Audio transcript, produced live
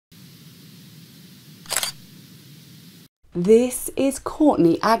This is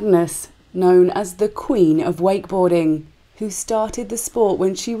Courtney Angus, known as the Queen of Wakeboarding, who started the sport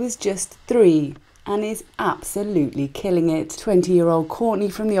when she was just 3 and is absolutely killing it. 20-year-old Courtney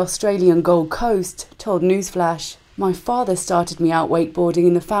from the Australian Gold Coast told Newsflash, "My father started me out wakeboarding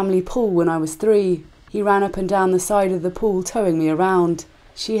in the family pool when I was 3. He ran up and down the side of the pool towing me around."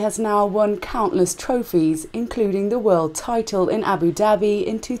 She has now won countless trophies, including the world title in Abu Dhabi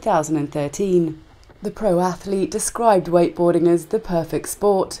in 2013. The pro athlete described wakeboarding as the perfect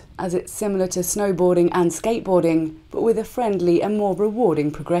sport, as it's similar to snowboarding and skateboarding, but with a friendly and more rewarding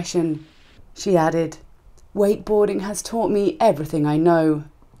progression. She added, "Wakeboarding has taught me everything I know.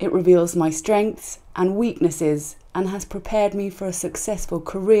 It reveals my strengths and weaknesses and has prepared me for a successful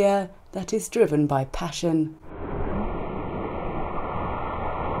career that is driven by passion."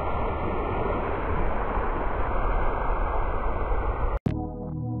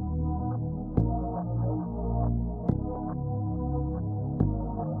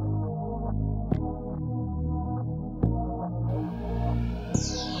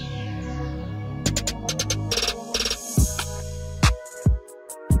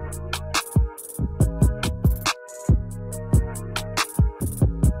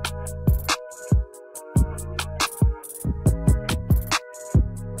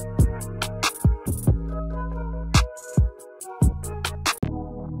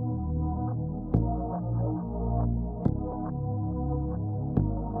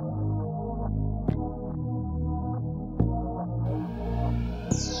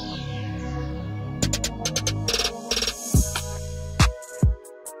 You